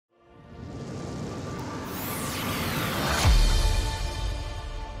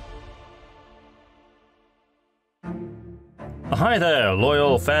Hi there,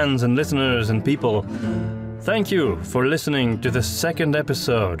 loyal fans and listeners and people. Thank you for listening to the second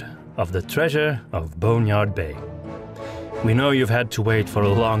episode of the Treasure of Boneyard Bay. We know you've had to wait for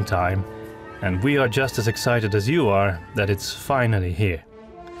a long time, and we are just as excited as you are that it's finally here.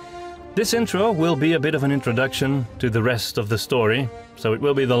 This intro will be a bit of an introduction to the rest of the story, so it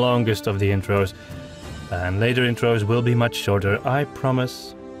will be the longest of the intros, and later intros will be much shorter, I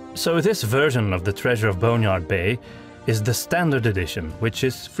promise. So this version of the Treasure of Boneyard Bay is the standard edition, which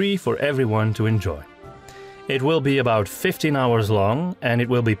is free for everyone to enjoy. It will be about 15 hours long, and it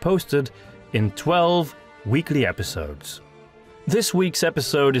will be posted in 12 weekly episodes. This week's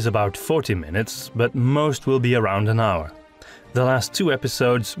episode is about 40 minutes, but most will be around an hour. The last 2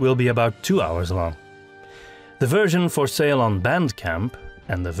 episodes will be about 2 hours long. The version for sale on Bandcamp,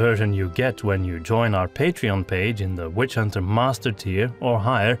 and the version you get when you join our Patreon page in the Witch Hunter Master tier or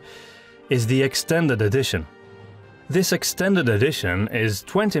higher, is the extended edition. This extended edition is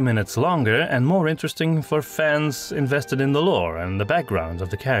 20 minutes longer and more interesting for fans invested in the lore and the backgrounds of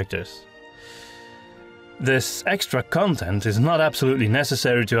the characters. This extra content is not absolutely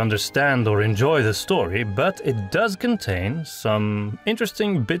necessary to understand or enjoy the story, but it does contain some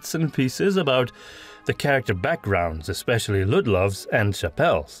interesting bits and pieces about the character backgrounds, especially Ludlov's and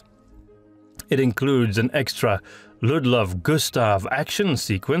Chapelle's. It includes an extra Ludlov Gustav action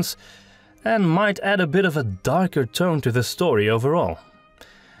sequence, and might add a bit of a darker tone to the story overall.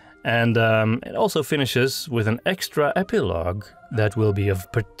 And it also finishes with an extra epilogue that will be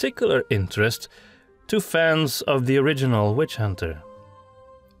of particular interest to fans of the original Witch Hunter.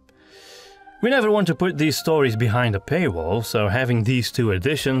 We never want to put these stories behind a paywall, so having these 2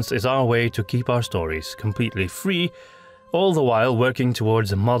 editions is our way to keep our stories completely free, all the while working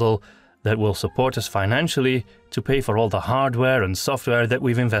towards a model that will support us financially to pay for all the hardware and software that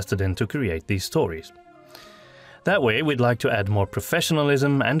we've invested in to create these stories. That way, we'd like to add more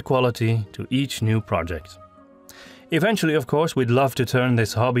professionalism and quality to each new project. Eventually, of course, we'd love to turn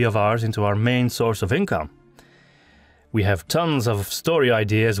this hobby of ours into our main source of income. We have tons of story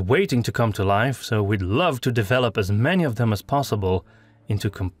ideas waiting to come to life, so we'd love to develop as many of them as possible into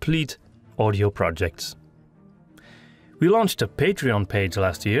complete audio projects. We launched a Patreon page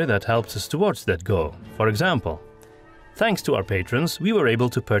last year that helps us towards that goal. For example, thanks to our patrons, we were able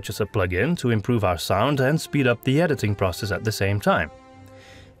to purchase a plugin to improve our sound and speed up the editing process at the same time.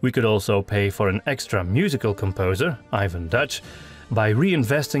 We could also pay for an extra musical composer, Ivan Dutch, by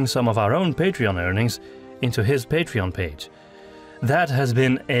reinvesting some of our own Patreon earnings into his Patreon page. That has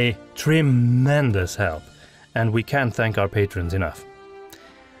been a tremendous help, and we can't thank our patrons enough.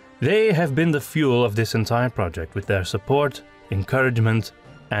 They have been the fuel of this entire project with their support, encouragement,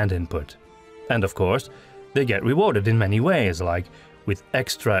 and input. And of course, they get rewarded in many ways, like with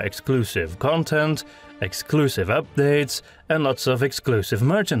extra exclusive content, exclusive updates, and lots of exclusive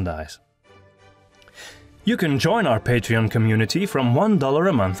merchandise. You can join our Patreon community from $1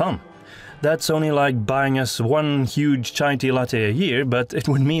 a month on. That's only like buying us one huge chai tea latte a year, but it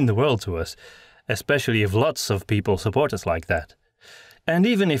would mean the world to us, especially if lots of people support us like that. And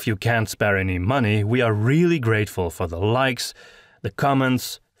even if you can't spare any money, we are really grateful for the likes, the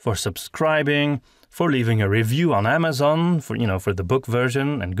comments, for subscribing, for leaving a review on Amazon, for the book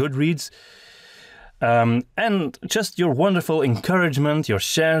version and Goodreads. And just your wonderful encouragement, your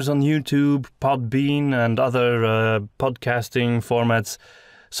shares on YouTube, Podbean and other podcasting formats,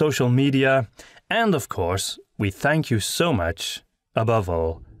 social media. And of course, we thank you so much, above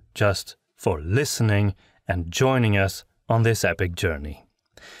all, just for listening and joining us on this epic journey.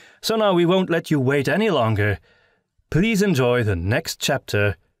 So now we won't let you wait any longer. Please enjoy the next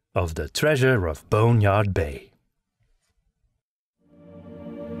chapter of the Treasure of Boneyard Bay.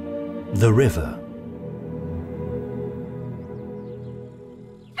 The River.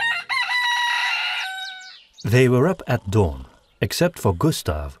 They were up at dawn, except for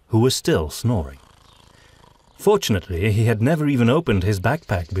Gustav, who was still snoring. Fortunately, he had never even opened his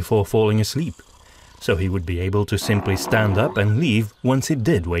backpack before falling asleep, so he would be able to simply stand up and leave once he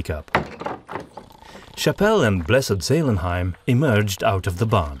did wake up. Chapelle and Blessed Seelenheim emerged out of the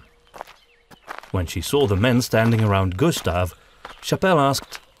barn. When she saw the men standing around Gustav, Chapelle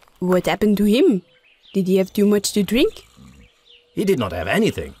asked, "What happened to him? Did he have too much to drink?" "He did not have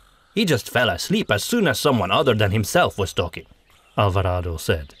anything. He just fell asleep as soon as someone other than himself was talking," Alvarado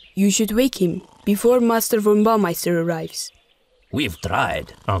said. "You should wake him before Master von Baumeister arrives." "We've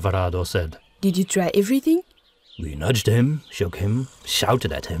tried," Alvarado said. "Did you try everything?" "We nudged him, shook him,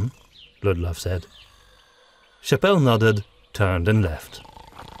 shouted at him," Ludlov said. Chapelle nodded, turned and left.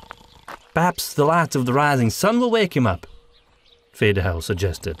 "Perhaps the light of the rising sun will wake him up," Federhell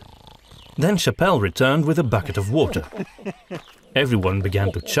suggested. Then Chapelle returned with a bucket of water. Everyone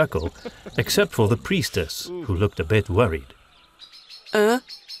began to chuckle, except for the priestess, who looked a bit worried. 1,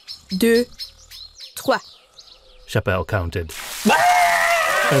 2, 3. Chapelle counted.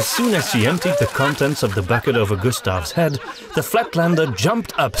 As soon as she emptied the contents of the bucket over Gustav's head, the Flatlander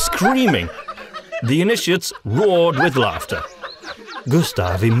jumped up, screaming. The initiates roared with laughter.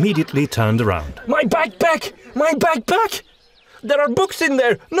 Gustav immediately turned around. My backpack! My backpack! There are books in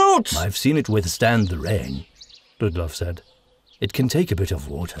there! Notes! I've seen it withstand the rain, Ludlov said. It can take a bit of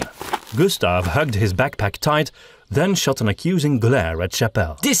water. Gustav hugged his backpack tight, then shot an accusing glare at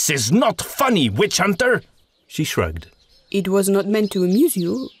Chapelle. This is not funny, witch hunter! She shrugged. It was not meant to amuse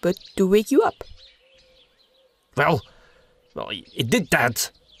you, but to wake you up. Well, it did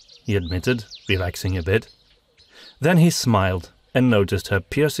that, he admitted, relaxing a bit. Then he smiled and noticed her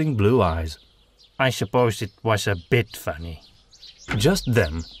piercing blue eyes. I suppose it was a bit funny. Just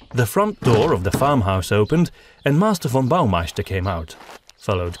then, the front door of the farmhouse opened and Master von Baumeister came out,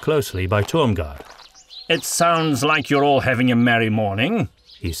 followed closely by Turmgard. It sounds like you're all having a merry morning,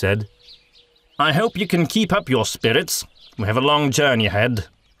 he said. I hope you can keep up your spirits. We have a long journey ahead.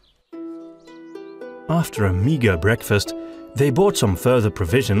 After a meager breakfast, they bought some further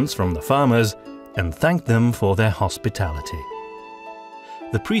provisions from the farmers and thanked them for their hospitality.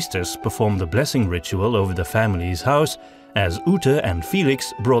 The priestess performed a blessing ritual over the family's house as Ute and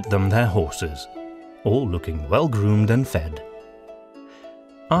Felix brought them their horses, all looking well-groomed and fed.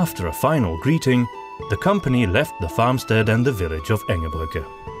 After a final greeting, the company left the farmstead and the village of Engebrücke.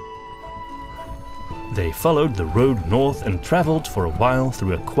 They followed the road north and travelled for a while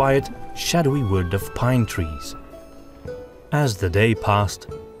through a quiet, shadowy wood of pine trees. As the day passed,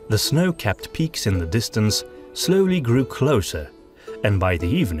 the snow-capped peaks in the distance slowly grew closer, and by the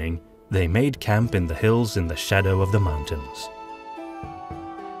evening they made camp in the hills in the shadow of the mountains.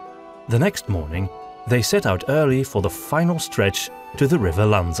 The next morning, they set out early for the final stretch to the river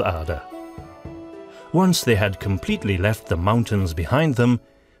Landsader. Once they had completely left the mountains behind them,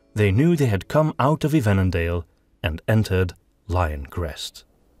 they knew they had come out of Yvennendale and entered Lioncrest.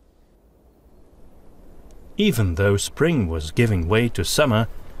 Even though spring was giving way to summer,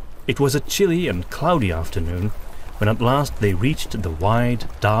 it was a chilly and cloudy afternoon when at last they reached the wide,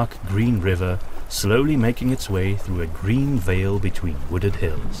 dark green river, slowly making its way through a green vale between wooded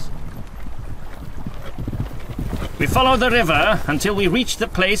hills. We follow the river until we reach the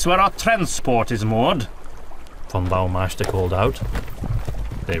place where our transport is moored, von Baumeister called out.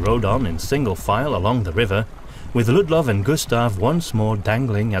 They rode on in single file along the river, with Ludlov and Gustav once more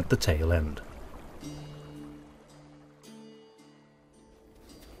dangling at the tail end.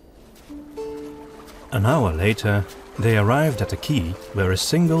 An hour later, they arrived at a quay where a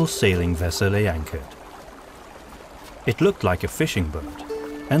single sailing vessel lay anchored. It looked like a fishing boat,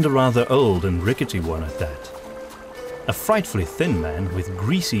 and a rather old and rickety one at that. A frightfully thin man with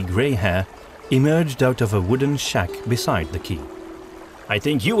greasy grey hair emerged out of a wooden shack beside the quay. I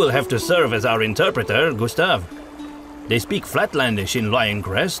think you will have to serve as our interpreter, Gustav. They speak Flatlandish in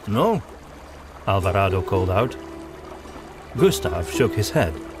Lioncrest, no? Alvarado called out. Gustav shook his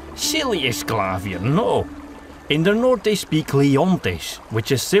head. Silly Isclavian, no. In the north they speak Leontish,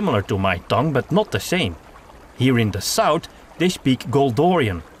 which is similar to my tongue but not the same. Here in the south they speak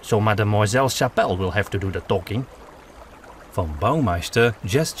Gauldorian, so Mademoiselle Chapelle will have to do the talking. Von Baumeister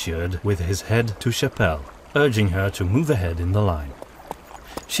gestured with his head to Chapelle, urging her to move ahead in the line.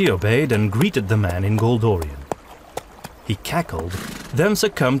 She obeyed and greeted the man in Gauldorian. He cackled, then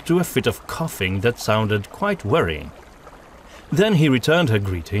succumbed to a fit of coughing that sounded quite worrying. Then he returned her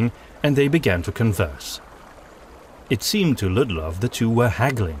greeting, and they began to converse. It seemed to Ludlov the two were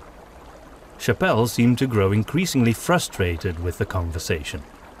haggling. Chapelle seemed to grow increasingly frustrated with the conversation.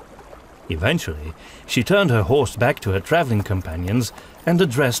 Eventually, she turned her horse back to her travelling companions and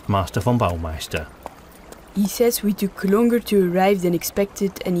addressed Master von Baumeister. He says we took longer to arrive than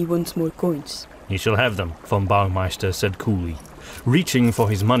expected and he wants more coins. He shall have them, von Baumeister said coolly, reaching for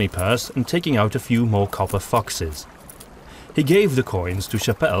his money purse and taking out a few more copper foxes. He gave the coins to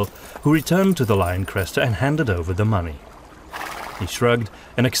Chapelle, who returned to the Lioncrester and handed over the money. He shrugged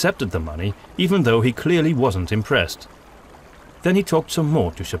and accepted the money, even though he clearly wasn't impressed. Then he talked some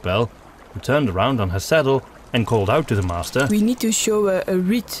more to Chapelle, who turned around on her saddle and called out to the master. We need to show a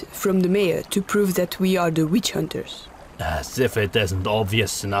writ from the mayor to prove that we are the witch hunters. As if it isn't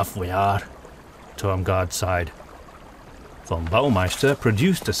obvious enough we are, Turmgard sighed. Von Baumeister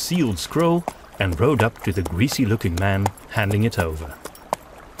produced a sealed scroll and rode up to the greasy-looking man, handing it over.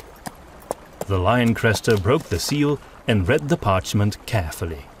 The Lioncrester broke the seal and read the parchment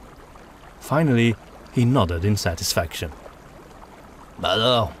carefully. Finally, he nodded in satisfaction.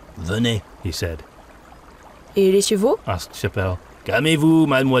 But Venez, he said. Et les chevaux? Asked Chapelle. Calmez-vous,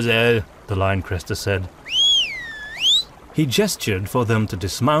 mademoiselle, the lion crester said. He gestured for them to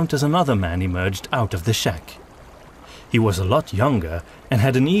dismount as another man emerged out of the shack. He was a lot younger and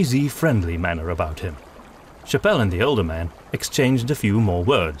had an easy, friendly manner about him. Chapelle and the older man exchanged a few more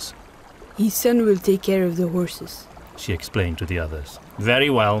words. His son will take care of the horses, she explained to the others. Very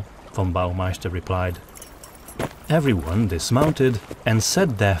well, von Baumeister replied. Everyone dismounted and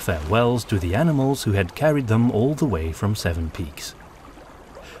said their farewells to the animals who had carried them all the way from Sevenpeaks.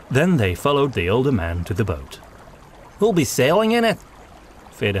 Then they followed the older man to the boat. Who'll be sailing in it?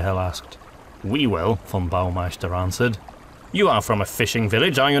 Federhell asked. We will, von Baumeister answered. You are from a fishing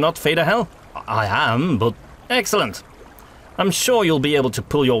village, are you not, Federhell? I am, but... Excellent. I'm sure you'll be able to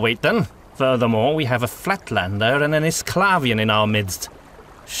pull your weight then. Furthermore, we have a Flatlander and an Isclavian in our midst.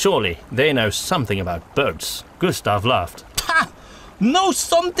 Surely they know something about boats. Gustav laughed. Ha! Know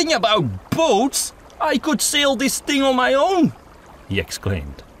something about boats? I could sail this thing on my own, he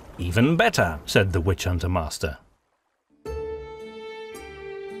exclaimed. Even better, said the witch hunter master.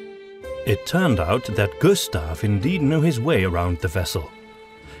 It turned out that Gustav indeed knew his way around the vessel.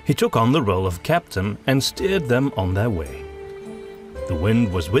 He took on the role of captain and steered them on their way. The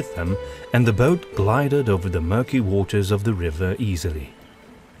wind was with them, and the boat glided over the murky waters of the river easily.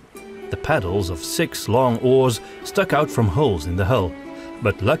 The paddles of 6 long oars stuck out from holes in the hull,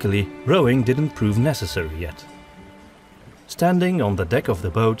 but luckily rowing didn't prove necessary yet. Standing on the deck of the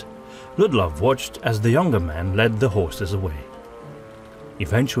boat, Ludlov watched as the younger man led the horses away.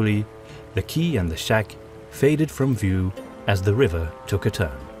 Eventually, the quay and the shack faded from view as the river took a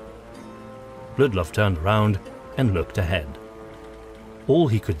turn. Ludlov turned around and looked ahead. All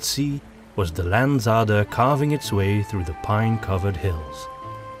he could see was the Landsader carving its way through the pine-covered hills.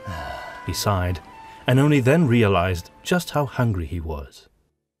 He sighed, and only then realized just how hungry he was.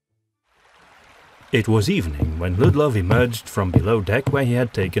 It was evening when Ludlov emerged from below deck where he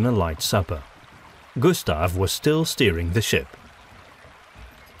had taken a light supper. Gustav was still steering the ship.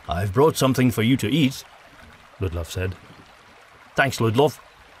 I've brought something for you to eat, Ludlov said. Thanks, Ludlov,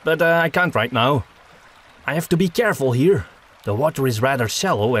 but I can't right now. I have to be careful here. The water is rather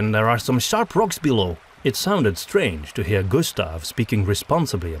shallow and there are some sharp rocks below. It sounded strange to hear Gustav speaking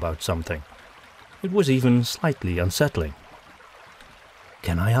responsibly about something. It was even slightly unsettling.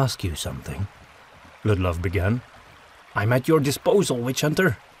 Can I ask you something? Ludlov began. I'm at your disposal, witch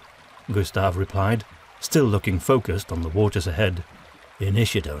hunter, Gustav replied, still looking focused on the waters ahead.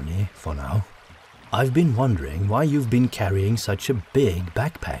 Initiate only, for now. I've been wondering why you've been carrying such a big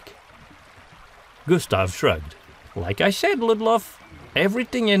backpack. Gustav shrugged. Like I said, Ludlov,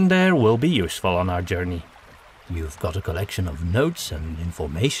 everything in there will be useful on our journey. You've got a collection of notes and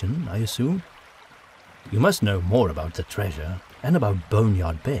information, I assume? You must know more about the treasure and about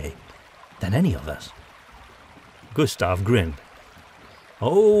Boneyard Bay than any of us. Gustav grinned.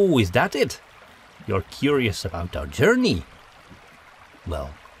 Oh, is that it? You're curious about our journey?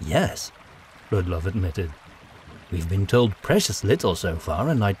 Well, yes, Ludlov admitted. We've been told precious little so far,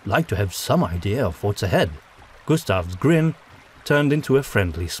 and I'd like to have some idea of what's ahead. Gustav's grin turned into a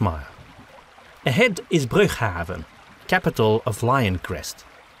friendly smile. Ahead is Brughaven, capital of Lioncrest.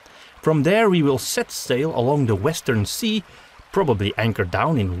 From there we will set sail along the western sea, probably anchor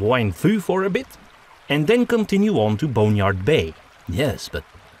down in Loin Vu for a bit, and then continue on to Boneyard Bay. Yes, but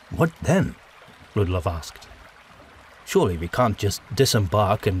what then? Ludlov asked. Surely we can't just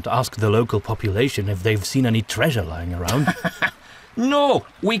disembark and ask the local population if they've seen any treasure lying around. No,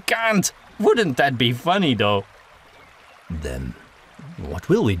 we can't. Wouldn't that be funny, though? Then, what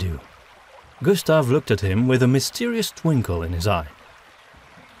will we do? Gustav looked at him with a mysterious twinkle in his eye.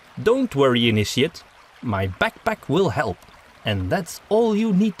 Don't worry, Initiate. My backpack will help, and that's all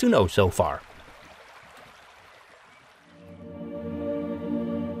you need to know so far.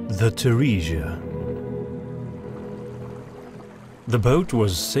 The Treasure. The boat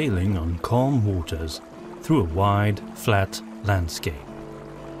was sailing on calm waters through a wide, flat landscape.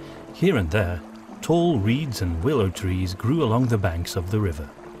 Here and there, tall reeds and willow trees grew along the banks of the river.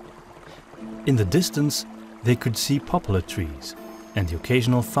 In the distance, they could see poplar trees and the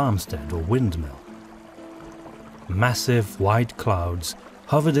occasional farmstead or windmill. Massive white clouds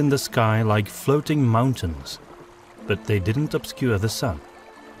hovered in the sky like floating mountains, but they didn't obscure the sun,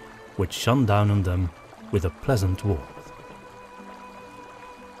 which shone down on them with a pleasant warmth.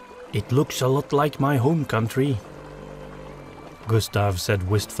 It looks a lot like my home country, Gustav said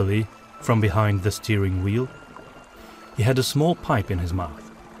wistfully from behind the steering wheel. He had a small pipe in his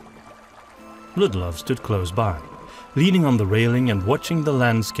mouth. Ludlov stood close by, leaning on the railing and watching the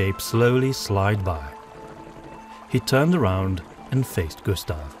landscape slowly slide by. He turned around and faced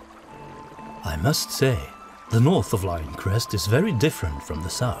Gustav. I must say, the north of Lion Crest is very different from the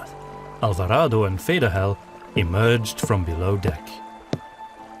south. Alvarado and Federhell emerged from below deck.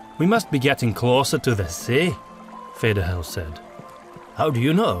 We must be getting closer to the sea, Federhell said. How do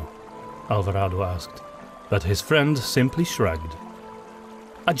you know? Alvarado asked, but his friend simply shrugged.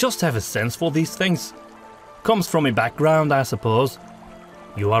 I just have a sense for these things. Comes from a background, I suppose.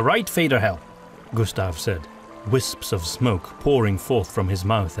 You are right, Federhell, Gustav said, wisps of smoke pouring forth from his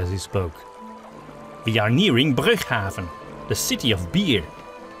mouth as he spoke. We are nearing Brughaven, the city of beer.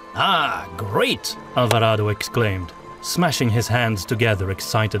 Ah, great! Alvarado exclaimed, smashing his hands together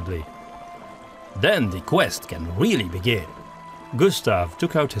excitedly. Then the quest can really begin. Gustav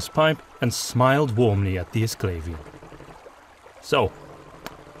took out his pipe and smiled warmly at the Isclavian. So,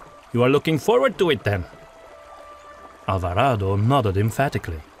 you are looking forward to it then? Alvarado nodded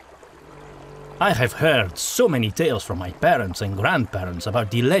emphatically. I have heard so many tales from my parents and grandparents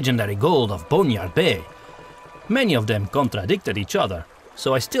about the legendary gold of Boneyard Bay. Many of them contradicted each other,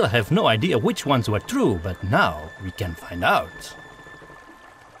 so I still have no idea which ones were true, but now we can find out.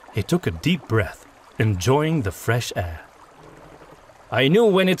 He took a deep breath, enjoying the fresh air. I knew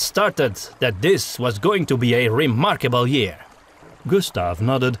when it started that this was going to be a remarkable year. Gustav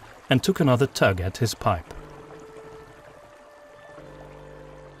nodded and took another tug at his pipe.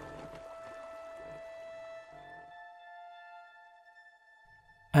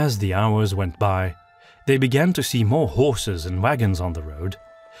 As the hours went by, they began to see more horses and wagons on the road,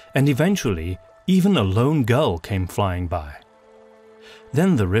 and eventually even a lone gull came flying by.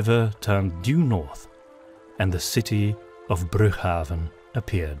 Then the river turned due north, and the city of Brughaven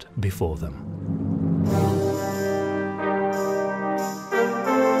appeared before them.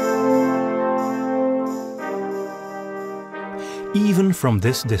 Even from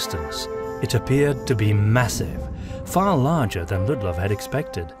this distance, it appeared to be massive, far larger than Ludlov had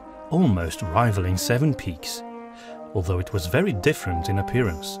expected, almost rivaling Sevenpeaks, although it was very different in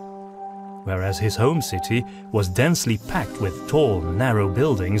appearance. Whereas his home city was densely packed with tall, narrow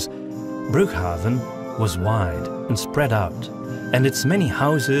buildings, Brughaven was wide and spread out, and its many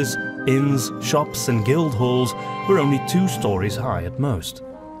houses, inns, shops and guild halls were only 2 stories high at most,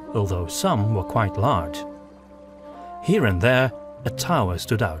 although some were quite large. Here and there, a tower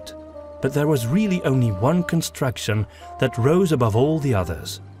stood out, but there was really only one construction that rose above all the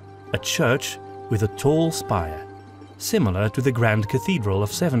others, a church with a tall spire, similar to the Grand Cathedral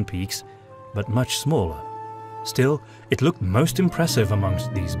of Sevenpeaks, but much smaller. Still, it looked most impressive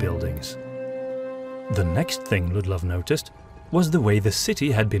amongst these buildings. The next thing Ludlov noticed was the way the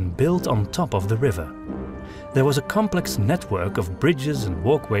city had been built on top of the river. There was a complex network of bridges and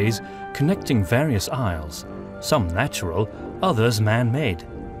walkways connecting various isles, some natural, others man-made.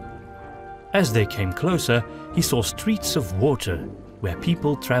 As they came closer, he saw streets of water, where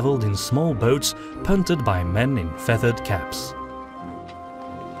people traveled in small boats punted by men in feathered caps.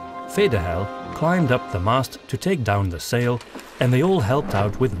 Federhell climbed up the mast to take down the sail, and they all helped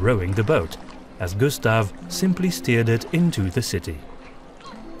out with rowing the boat, as Gustav simply steered it into the city.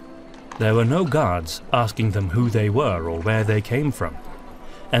 There were no guards asking them who they were or where they came from,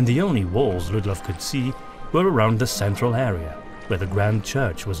 and the only walls Ludlov could see were around the central area, where the grand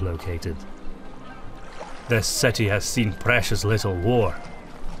church was located. This city has seen precious little war,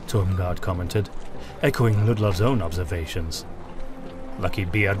 Turmgard commented, echoing Ludlov's own observations. Lucky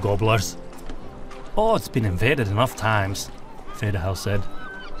beer gobblers. Oh, it's been invaded enough times, Federhell said.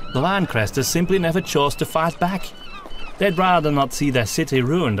 The Landcresters simply never chose to fight back. They'd rather not see their city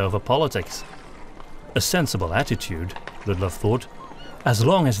ruined over politics. A sensible attitude, Ludlov thought, as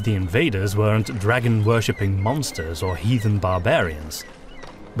long as the invaders weren't dragon-worshipping monsters or heathen barbarians.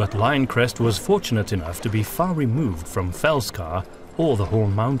 But Lioncrest was fortunate enough to be far removed from Felskar or the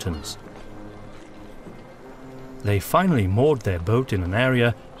Horn Mountains. They finally moored their boat in an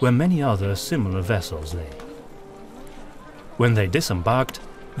area where many other similar vessels lay. When they disembarked,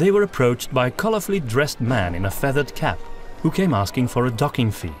 they were approached by a colorfully dressed man in a feathered cap, who came asking for a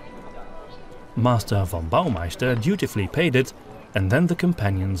docking fee. Master von Baumeister dutifully paid it, and then the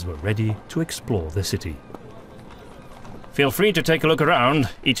companions were ready to explore the city. Feel free to take a look around,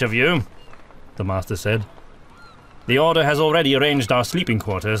 each of you, the master said. The Order has already arranged our sleeping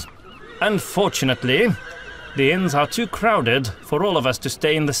quarters. Unfortunately, the inns are too crowded for all of us to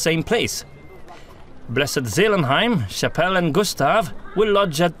stay in the same place. Blessed Seelenheim, Chapelle and Gustav will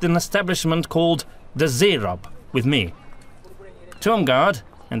lodge at an establishment called the Zerob with me. Turmgard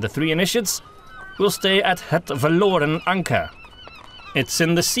and the 3 initiates will stay at Het Verloren Anker. It's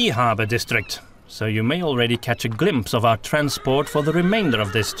in the Sea Harbour district, so you may already catch a glimpse of our transport for the remainder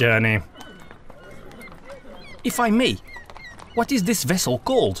of this journey. If I may, what is this vessel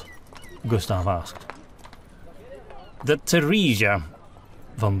called? Gustav asked. The Treasure,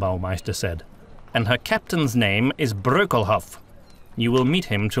 von Baumeister said, and her captain's name is Brughaven. You will meet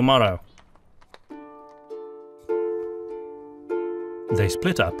him tomorrow. They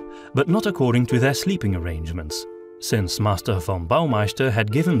split up, but not according to their sleeping arrangements, since Master von Baumeister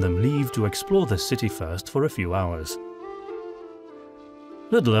had given them leave to explore the city first for a few hours.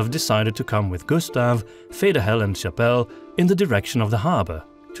 Ludlov decided to come with Gustav, Federhell and Chapelle in the direction of the harbour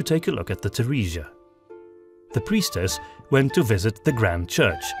to take a look at the Treasure. The priestess went to visit the Grand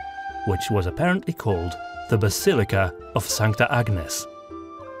Church, which was apparently called the Basilica of Sancta Agnes.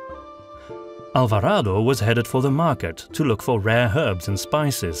 Alvarado was headed for the market to look for rare herbs and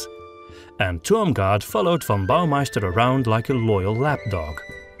spices, and Turmgard followed von Baumeister around like a loyal lapdog,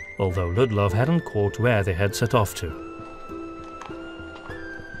 although Ludlov hadn't caught where they had set off to.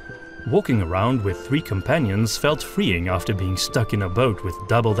 Walking around with 3 companions felt freeing after being stuck in a boat with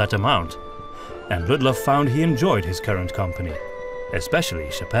double that amount, and Ludlov found he enjoyed his current company,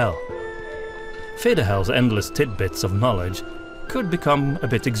 especially Chapelle. Federhell's endless tidbits of knowledge could become a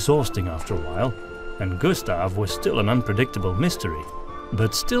bit exhausting after a while, and Gustav was still an unpredictable mystery,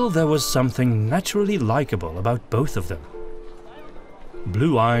 but still there was something naturally likable about both of them.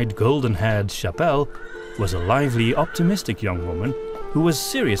 Blue-eyed, golden-haired Chapelle was a lively, optimistic young woman who was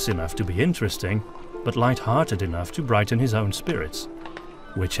serious enough to be interesting, but light-hearted enough to brighten his own spirits,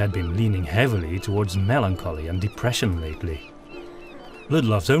 which had been leaning heavily towards melancholy and depression lately.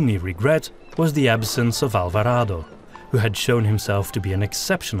 Ludlov's only regret was the absence of Alvarado, who had shown himself to be an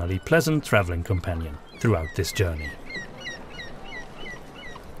exceptionally pleasant travelling companion throughout this journey.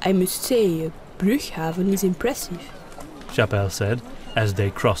 I must say, Brughaven is impressive, Chapelle said, as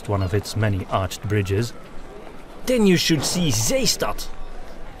they crossed one of its many arched bridges. Then you should see Zeestad,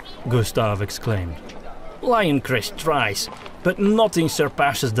 Gustav exclaimed. Lioncrest tries, but nothing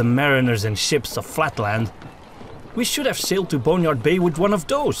surpasses the mariners and ships of Flatland. We should have sailed to Boneyard Bay with one of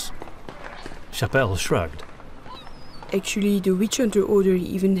those. Chapelle shrugged. Actually, the Witch Hunter Order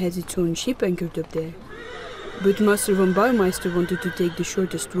even has its own ship anchored up there. But Master von Baumeister wanted to take the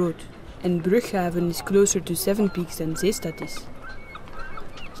shortest road, and Brughaven is closer to Sevenpeaks than Zeestad is.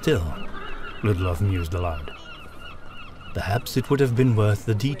 Still, Ludlov mused aloud. Perhaps it would have been worth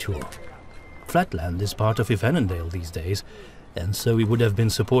the detour. Flatland is part of Yvennendale these days, and so we would have been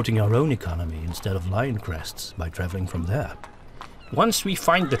supporting our own economy instead of Lioncrests by travelling from there. Once we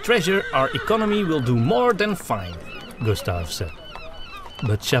find the treasure, our economy will do more than fine, Gustav said.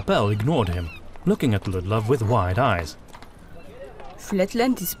 But Chapelle ignored him, looking at Ludlov with wide eyes.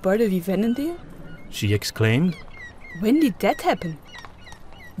 Flatland is part of Yvennendale? She exclaimed. When did that happen?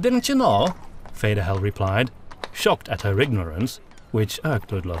 Didn't you know? Federhell replied, shocked at her ignorance, which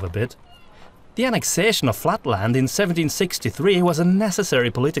irked Ludlov a bit. The annexation of Flatland in 1763 was a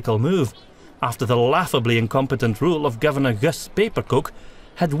necessary political move, after the laughably incompetent rule of Governor Gus Papercook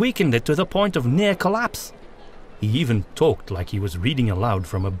had weakened it to the point of near collapse. He even talked like he was reading aloud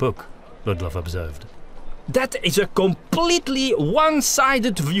from a book, Ludlov observed. That is a completely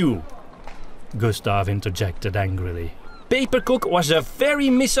one-sided view, Gustav interjected angrily. Papercook was a very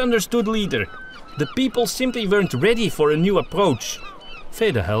misunderstood leader. The people simply weren't ready for a new approach.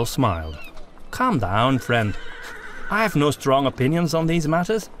 Federhell smiled. Calm down, friend. I have no strong opinions on these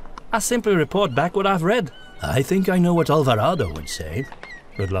matters. I simply report back what I've read. I think I know what Alvarado would say,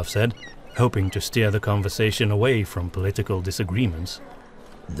 Ludlov said, hoping to steer the conversation away from political disagreements.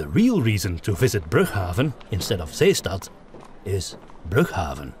 The real reason to visit Brughaven instead of Zeestad is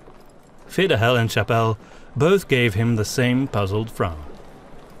Brughaven. Federhell and Chapelle both gave him the same puzzled frown,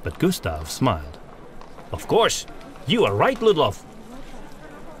 but Gustav smiled. Of course, you are right, Ludlov.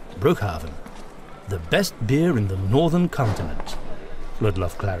 Brughaven, the best beer in the northern continent,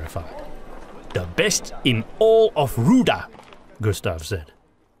 Ludlov clarified. The best in all of Ruda, Gustav said.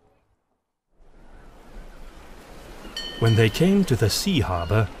 When they came to the sea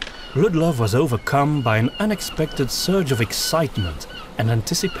harbour, Ludlov was overcome by an unexpected surge of excitement and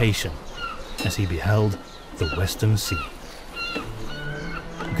anticipation as he beheld the Western Sea.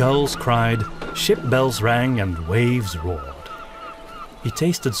 Gulls cried, ship bells rang, and waves roared. He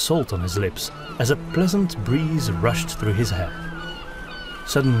tasted salt on his lips as a pleasant breeze rushed through his hair.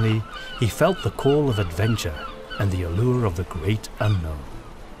 Suddenly, he felt the call of adventure and the allure of the great unknown.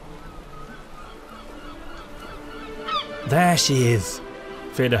 There she is,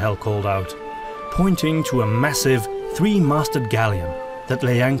 Federhell called out, pointing to a massive, 3-masted galleon that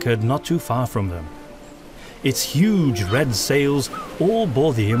lay anchored not too far from them. Its huge red sails all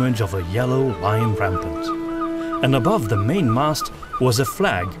bore the image of a yellow lion rampant, and above the main mast was a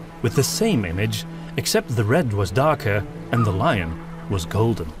flag with the same image, except the red was darker and the lion was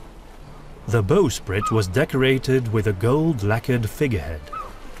golden. The bowsprit was decorated with a gold-lacquered figurehead,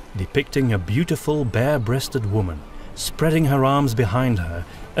 depicting a beautiful bare-breasted woman, spreading her arms behind her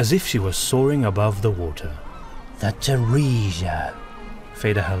as if she was soaring above the water. "The Treasure!"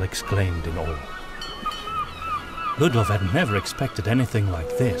 Federhell exclaimed in awe. Ludlov had never expected anything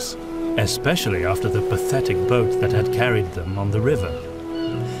like this, especially after the pathetic boat that had carried them on the river.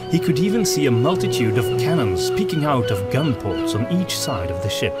 He could even see a multitude of cannons peeking out of gun ports on each side of the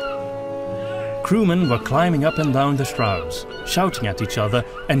ship. Crewmen were climbing up and down the shrouds, shouting at each other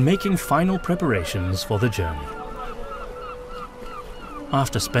and making final preparations for the journey.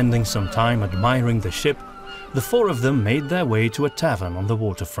 After spending some time admiring the ship, the four of them made their way to a tavern on the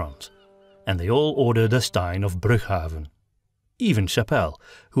waterfront, and they all ordered a stein of Brughaven. Even Chapelle,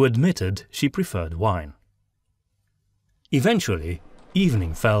 who admitted she preferred wine. Eventually,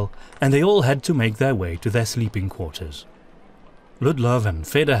 evening fell, and they all had to make their way to their sleeping quarters. Ludlov and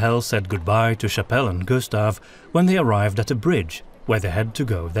Federhell said goodbye to Chapelle and Gustav when they arrived at a bridge where they had to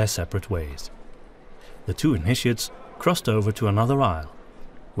go their separate ways. The two initiates crossed over to another isle,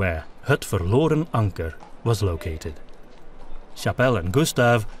 where Het Verloren Anker was located. Chapelle and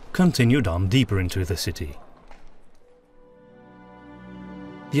Gustav continued on deeper into the city.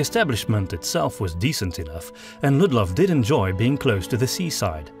 The establishment itself was decent enough, and Ludlov did enjoy being close to the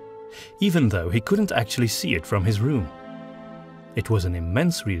seaside, even though he couldn't actually see it from his room. It was an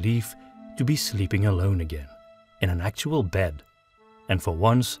immense relief to be sleeping alone again, in an actual bed, and for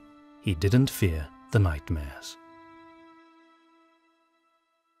once he didn't fear the nightmares.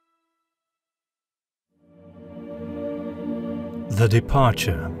 The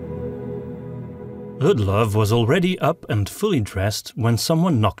departure. Ludlov was already up and fully dressed when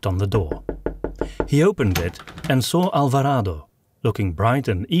someone knocked on the door. He opened it and saw Alvarado, looking bright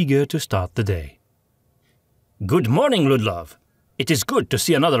and eager to start the day. "Good morning, Ludlov. It is good to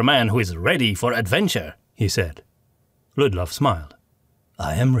see another man who is ready for adventure," he said. Ludlov smiled.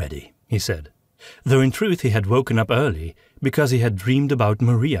 "I am ready," he said, though in truth he had woken up early because he had dreamed about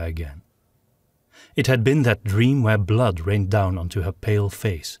Maria again. It had been that dream where blood rained down onto her pale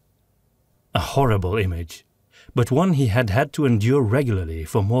face. A horrible image, but one he had had to endure regularly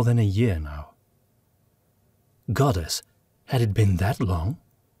for more than a year now. Goddess, had it been that long?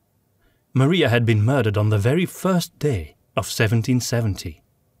 Maria had been murdered on the very first day of 1770.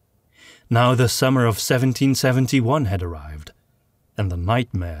 Now the summer of 1771 had arrived, and the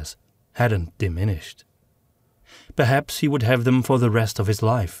nightmares hadn't diminished. Perhaps he would have them for the rest of his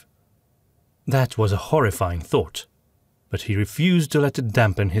life. That was a horrifying thought, but he refused to let it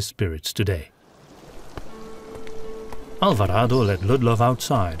dampen his spirits today. Alvarado led Ludlov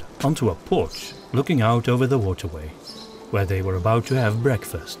outside, onto a porch looking out over the waterway, where they were about to have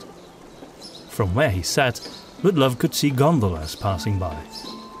breakfast. From where he sat, Ludlov could see gondolas passing by,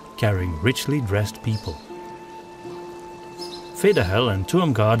 carrying richly dressed people. Federhell and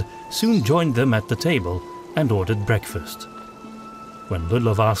Turmgard soon joined them at the table and ordered breakfast. When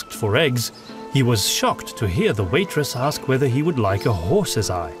Ludlov asked for eggs, he was shocked to hear the waitress ask whether he would like a horse's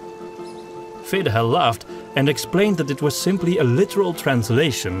eye. Federhell laughed and explained that it was simply a literal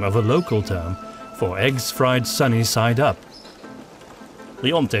translation of a local term for eggs fried sunny side up.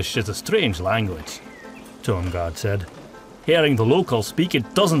 "Leontish is a strange language," Turmgard said. "Hearing the locals speak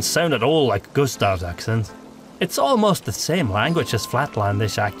it doesn't sound at all like Gustav's accent." "It's almost the same language as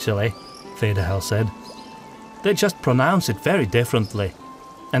Flatlandish, actually," Federhell said. "They just pronounce it very differently.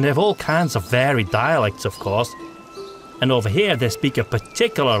 And they have all kinds of varied dialects, of course. And over here they speak a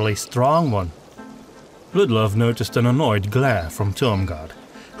particularly strong one." Ludlov noticed an annoyed glare from Turmgard,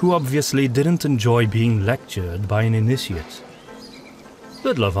 who obviously didn't enjoy being lectured by an initiate.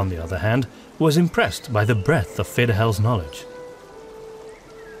 Ludlov, on the other hand, was impressed by the breadth of Federhell's knowledge.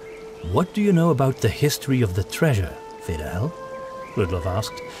 "What do you know about the history of the treasure, Federhell?" Ludlov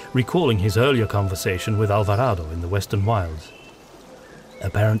asked, recalling his earlier conversation with Alvarado in the Western Wilds.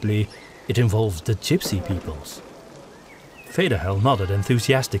 "Apparently, it involves the gypsy peoples." Federhell nodded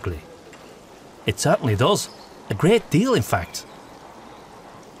enthusiastically. "It certainly does. A great deal, in fact."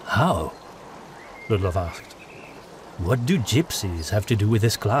 "How?" Ludlov asked. "What do gypsies have to do with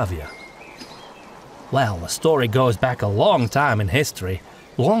Isclavia?" "Well, the story goes back a long time in history,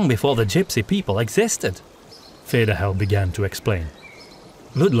 long before the gypsy people existed," Federhell began to explain.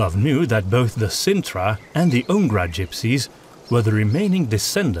 Ludlov knew that both the Sintra and the Ungra gypsies were the remaining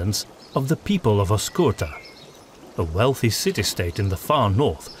descendants of the people of Oskurta, a wealthy city-state in the far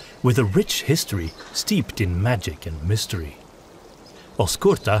north with a rich history steeped in magic and mystery.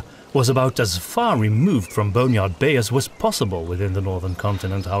 Oskurta was about as far removed from Boneyard Bay as was possible within the northern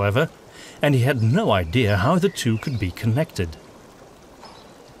continent, however, and he had no idea how the two could be connected.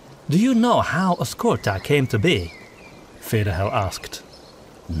 Do you know how Oscorta came to be? Federhell asked.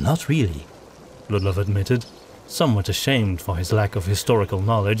 Not really, Ludlov admitted, somewhat ashamed for his lack of historical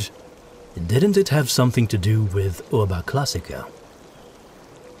knowledge. Didn't it have something to do with Urba Classica?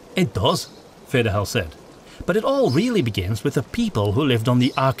 It does, Federhell said, but it all really begins with the people who lived on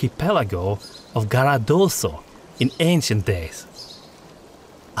the archipelago of Garadoso in ancient days.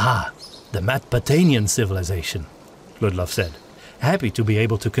 Ah, the Matpatanian civilization, Ludlov said, happy to be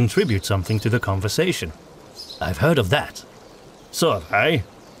able to contribute something to the conversation. I've heard of that. So have I,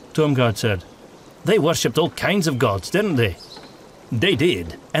 Turmgard said. They worshipped all kinds of gods, didn't they? They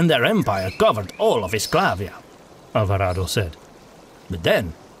did, and their empire covered all of Isclavia, Alvarado said. But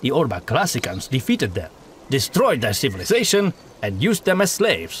then, the Urba Classicans defeated them, destroyed their civilization, and used them as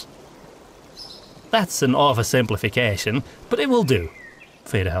slaves. That's an oversimplification, but it will do,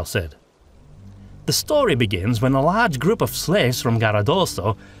 Federhell said. The story begins when a large group of slaves from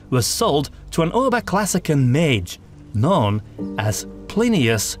Garadoso was sold to an Urba Classican mage known as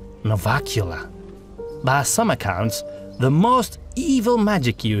Plinius Novacula. By some accounts, the most evil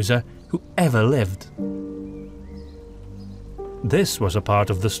magic user who ever lived. This was a part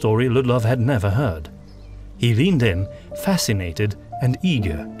of the story Ludlov had never heard. He leaned in, fascinated and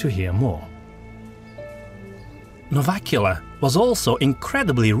eager to hear more. Novacula was also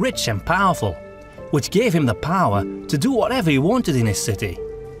incredibly rich and powerful, which gave him the power to do whatever he wanted in his city.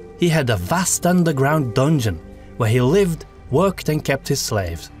 He had a vast underground dungeon where he lived, worked and kept his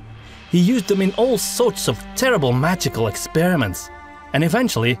slaves. He used them in all sorts of terrible magical experiments, and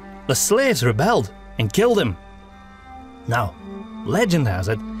eventually the slaves rebelled and killed him. Now, legend has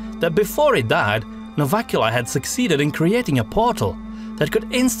it that before he died, Novacula had succeeded in creating a portal that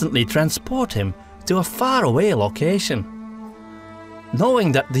could instantly transport him to a faraway location.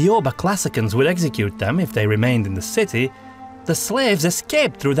 Knowing that the Urba Classicans would execute them if they remained in the city, the slaves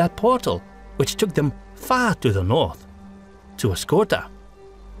escaped through that portal, which took them far to the north, to Oscorta.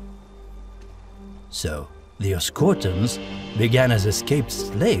 So, the Oscortans began as escaped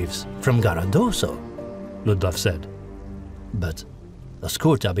slaves from Garadoso, Ludlov said. But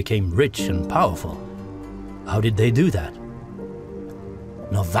Oscorta became rich and powerful. How did they do that?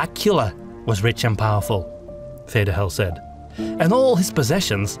 Novacula was rich and powerful, Federhell said, and all his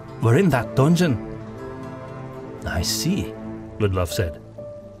possessions were in that dungeon. I see, Ludlov said.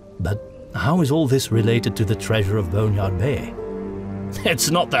 But how is all this related to the treasure of Boneyard Bay? It's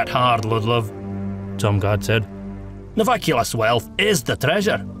not that hard, Ludlov, Turmgard said. Novacula's wealth is the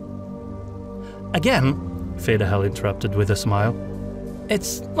treasure. Again, Federhell interrupted with a smile,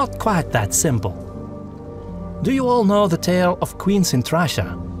 it's not quite that simple. Do you all know the tale of Queen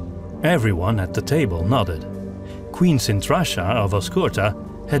Sintrasha? Everyone at the table nodded. Queen Sintrasha of Oscorta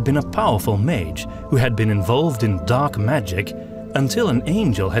had been a powerful mage who had been involved in dark magic until an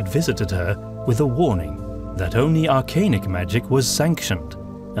angel had visited her with a warning that only arcanic magic was sanctioned,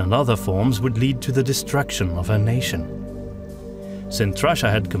 and other forms would lead to the destruction of her nation.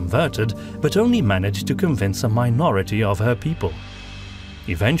 Sintrasha had converted, but only managed to convince a minority of her people.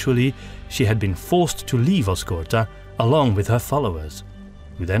 Eventually, she had been forced to leave Oscorta along with her followers,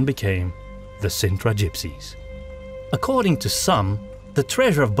 who then became the Sintra Gypsies. According to some, the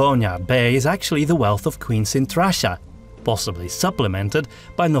treasure of Boneyard Bay is actually the wealth of Queen Sintrasha, possibly supplemented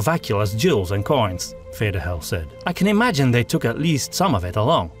by Novacula's jewels and coins, Federhell said. I can imagine they took at least some of it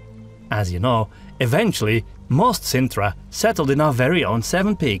along. As you know, eventually, most Sintra settled in our very own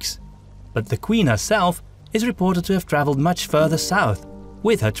Sevenpeaks, but the Queen herself is reported to have traveled much further south,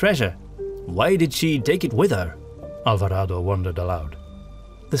 with her treasure. Why did she take it with her? Alvarado wondered aloud.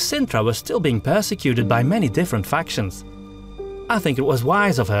 The Sintra was still being persecuted by many different factions. I think it was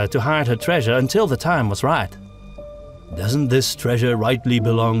wise of her to hide her treasure until the time was right. Doesn't this treasure rightly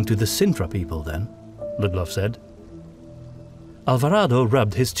belong to the Sintra people then? Ludlov said. Alvarado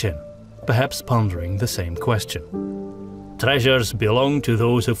rubbed his chin, perhaps pondering the same question. Treasures belong to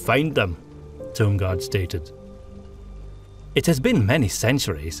those who find them, Turmgard stated. It has been many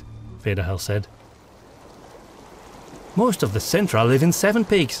centuries, Federhell said. Most of the Sintra live in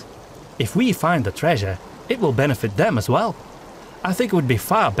Sevenpeaks. If we find the treasure, it will benefit them as well. I think it would be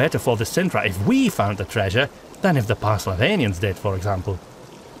far better for the Sintra if we found the treasure than if the Parslavanians did, for example.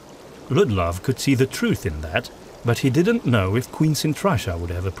 Ludlov could see the truth in that, but he didn't know if Queen Sintrasha would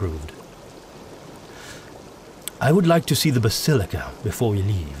have approved. I would like to see the Basilica before we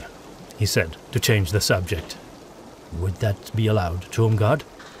leave, he said, to change the subject. Would that be allowed, Turmgard?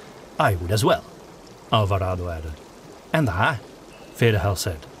 I would as well, Alvarado added. And I, Federhell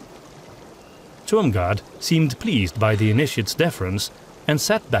said. Turmgard seemed pleased by the initiate's deference and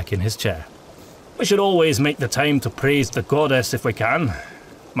sat back in his chair. We should always make the time to praise the goddess if we can,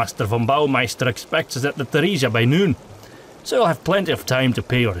 Master von Baumeister expects us at the Theresia by noon, so you'll have plenty of time to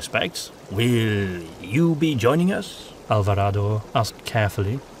pay your respects. Will you be joining us? Alvarado asked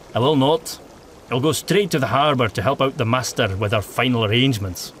carefully. I will not. I'll go straight to the harbour to help out the master with our final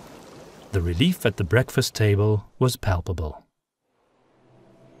arrangements. The relief at the breakfast table was palpable.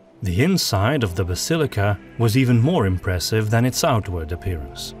 The inside of the basilica was even more impressive than its outward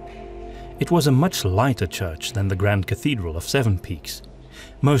appearance. It was a much lighter church than the Grand Cathedral of Sevenpeaks,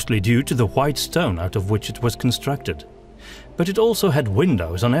 mostly due to the white stone out of which it was constructed, but it also had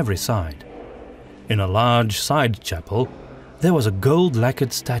windows on every side. In a large side chapel, there was a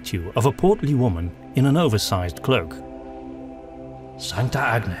gold-lacquered statue of a portly woman in an oversized cloak. Sancta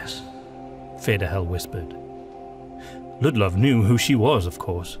Agnes, Federhell whispered. Ludlov knew who she was, of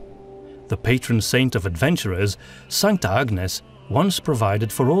course. The patron saint of adventurers, Sancta Agnes once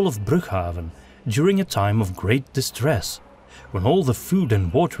provided for all of Brughaven during a time of great distress, when all the food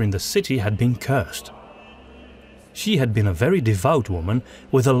and water in the city had been cursed. She had been a very devout woman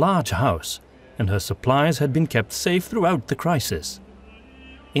with a large house, and her supplies had been kept safe throughout the crisis.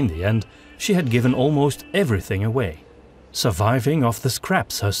 In the end, she had given almost everything away, surviving off the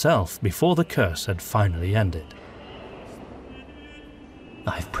scraps herself before the curse had finally ended.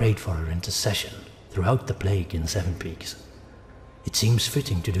 I've prayed for her intercession throughout the plague in Sevenpeaks. It seems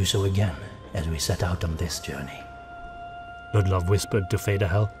fitting to do so again as we set out on this journey. Ludlov whispered to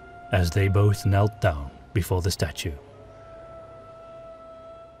Federhell as they both knelt down before the statue.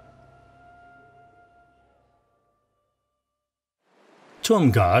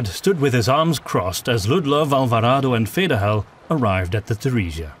 Turmgard stood with his arms crossed as Ludlov, Alvarado and Federhell arrived at the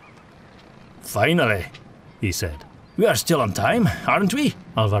Theresia. Finally, he said. We are still on time, aren't we?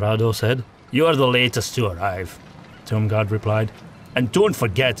 Alvarado said. You are the latest to arrive, Turmgard replied. And don't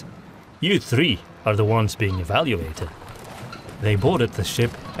forget, you three are the ones being evaluated. They boarded the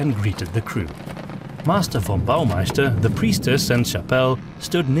ship and greeted the crew. Master von Baumeister, the priestess and Chapelle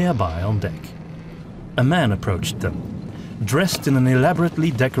stood nearby on deck. A man approached them, dressed in an elaborately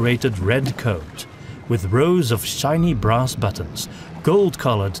decorated red coat, with rows of shiny brass buttons,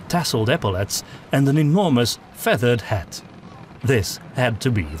 gold-colored tasseled epaulets, and an enormous feathered hat. This had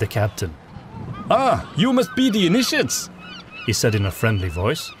to be the captain. Ah, you must be the initiates, he said in a friendly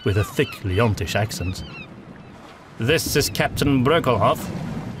voice, with a thick Leontish accent. This is Captain Brughaven,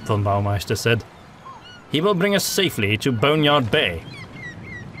 von Baumeister said. He will bring us safely to Boneyard Bay.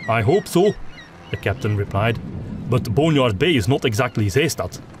 I hope so, the captain replied, but Boneyard Bay is not exactly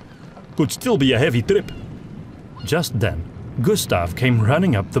Seestadt. Could still be a heavy trip. Just then, Gustav came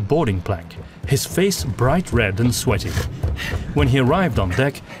running up the boarding plank, his face bright red and sweaty. When he arrived on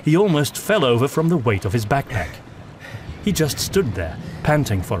deck, he almost fell over from the weight of his backpack. He just stood there,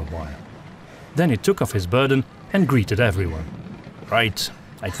 panting for a while. Then he took off his burden and greeted everyone. Right,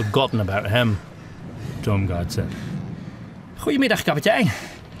 I'd forgotten about him, Turmgard said. Goedemiddag, kapitein,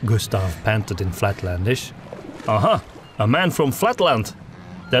 Gustav panted in Flatlandish. Aha, a man from Flatland.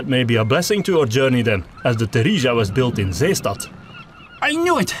 That may be a blessing to our journey then, as the Theresia was built in Seestadt. I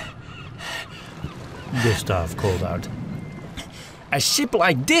knew it! Gustav called out. A ship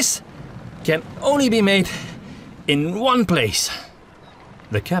like this can only be made in one place.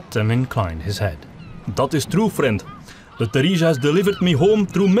 The captain inclined his head. That is true, friend. The Theresia has delivered me home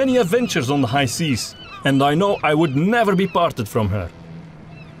through many adventures on the high seas, and I know I would never be parted from her.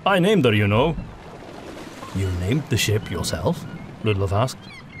 I named her, you know. You named the ship yourself? Ludlov asked.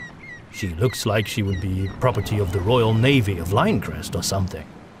 She looks like she would be property of the Royal Navy of Linecrest or something.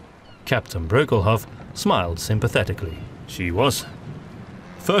 Captain Brughaven smiled sympathetically. She was.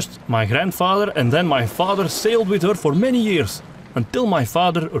 First my grandfather and then my father sailed with her for many years, until my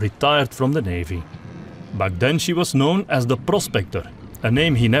father retired from the Navy. Back then she was known as the Prospector, a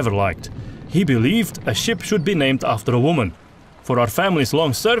name he never liked. He believed a ship should be named after a woman. For our family's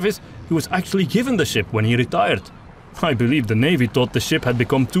long service, he was actually given the ship when he retired. I believe the Navy thought the ship had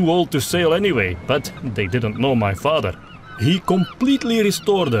become too old to sail anyway, but they didn't know my father. He completely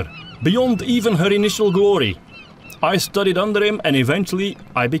restored her, beyond even her initial glory. I studied under him and eventually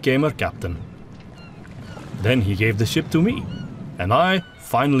I became her captain. Then he gave the ship to me, and I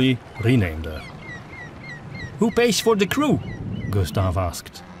finally renamed her. Who pays for the crew? Gustav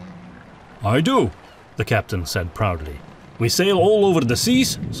asked. I do, the captain said proudly. We sail all over the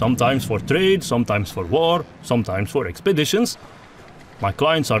seas, sometimes for trade, sometimes for war, sometimes for expeditions. My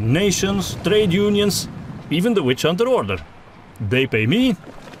clients are nations, trade unions, even the Witch Hunter Order. They pay me,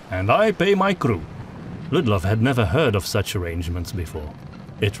 and I pay my crew. Ludlov had never heard of such arrangements before.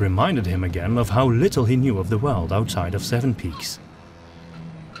 It reminded him again of how little he knew of the world outside of Sevenpeaks.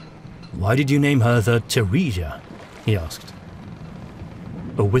 Why did you name her the Theresia? He asked.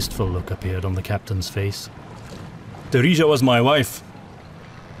 A wistful look appeared on the captain's face. Teresa was my wife.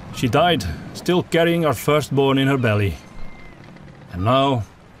 She died, still carrying our firstborn in her belly. And now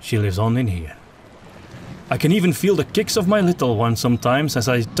she lives on in here. I can even feel the kicks of my little one sometimes as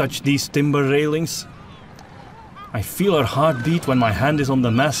I touch these timber railings. I feel her heartbeat when my hand is on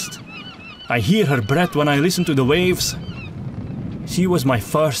the mast. I hear her breath when I listen to the waves. She was my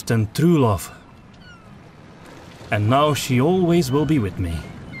first and true love. And now she always will be with me,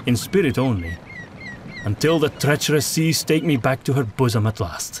 in spirit only, until the treacherous seas take me back to her bosom at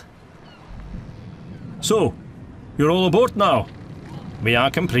last. So, you're all aboard now? We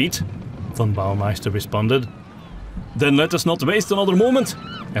are complete, von Baumeister responded. Then let us not waste another moment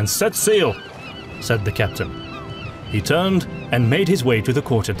and set sail, said the captain. He turned and made his way to the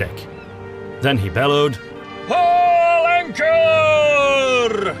quarterdeck. Then he bellowed, "Haul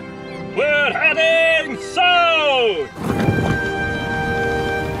anchor! We're heading south!"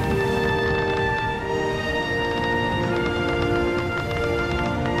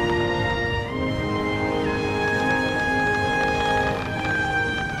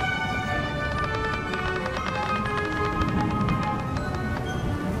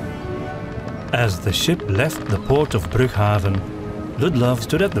 As the ship left the port of Brughaven, Ludlov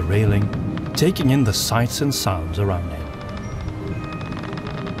stood at the railing, taking in the sights and sounds around him.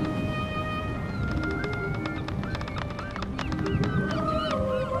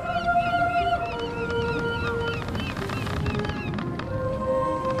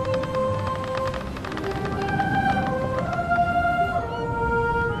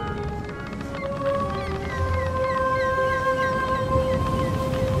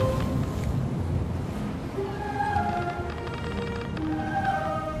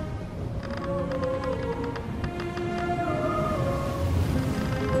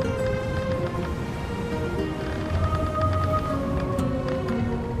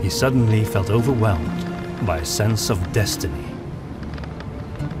 He suddenly felt overwhelmed by a sense of destiny.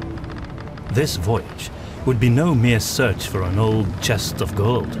 This voyage would be no mere search for an old chest of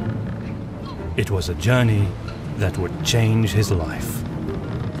gold. It was a journey that would change his life.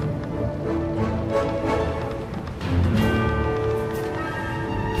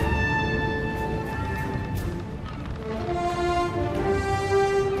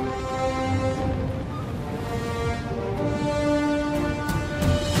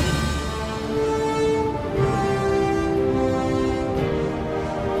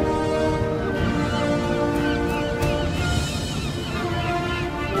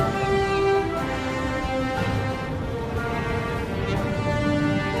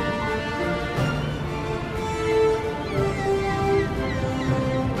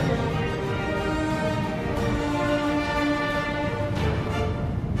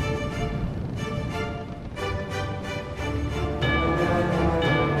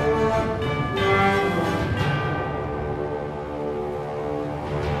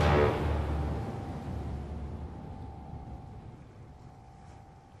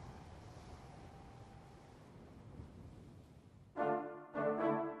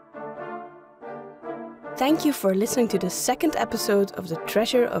 Thank you for listening to the second episode of the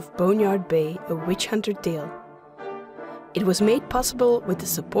Treasure of Boneyard Bay, a witch hunter tale. It was made possible with the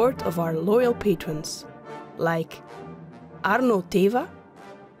support of our loyal patrons, like Arno Teva,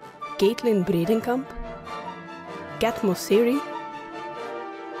 Caitlin Bredenkamp, Kat Mosseri,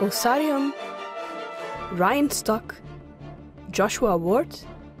 Osarium, Ryan Stock, Joshua Ward,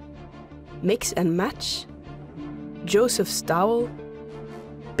 Mix and Match, Joseph Stowell,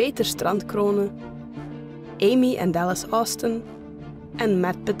 Peter Strandkrone, Amy and Dallas Austin, and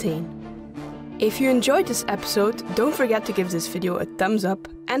Matt Patain. If you enjoyed this episode, don't forget to give this video a thumbs up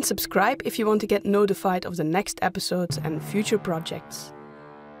and subscribe if you want to get notified of the next episodes and future projects.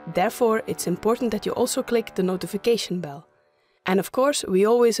 Therefore, it's important that you also click the notification bell. And of course, we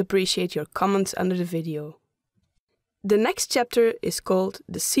always appreciate your comments under the video. The next chapter is called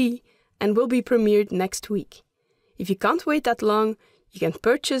The Sea and will be premiered next week. If you can't wait that long, you can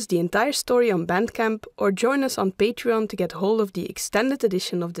purchase the entire story on Bandcamp or join us on Patreon to get hold of the extended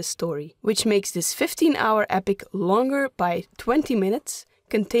edition of this story, which makes this 15-hour epic longer by 20 minutes,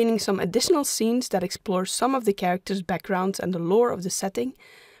 containing some additional scenes that explore some of the characters' backgrounds and the lore of the setting,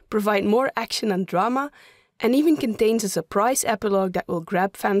 provide more action and drama, and even contains a surprise epilogue that will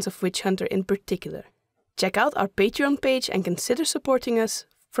grab fans of Witch Hunter in particular. Check out our Patreon page and consider supporting us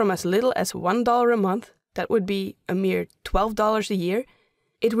from as little as $1 a month. That would be a mere $12 a year.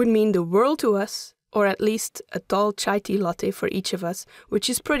 It would mean the world to us, or at least a tall chai tea latte for each of us, which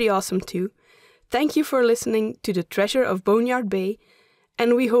is pretty awesome too. Thank you for listening to The Treasure of Boneyard Bay,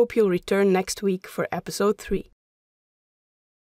 and we hope you'll return next week for episode 3.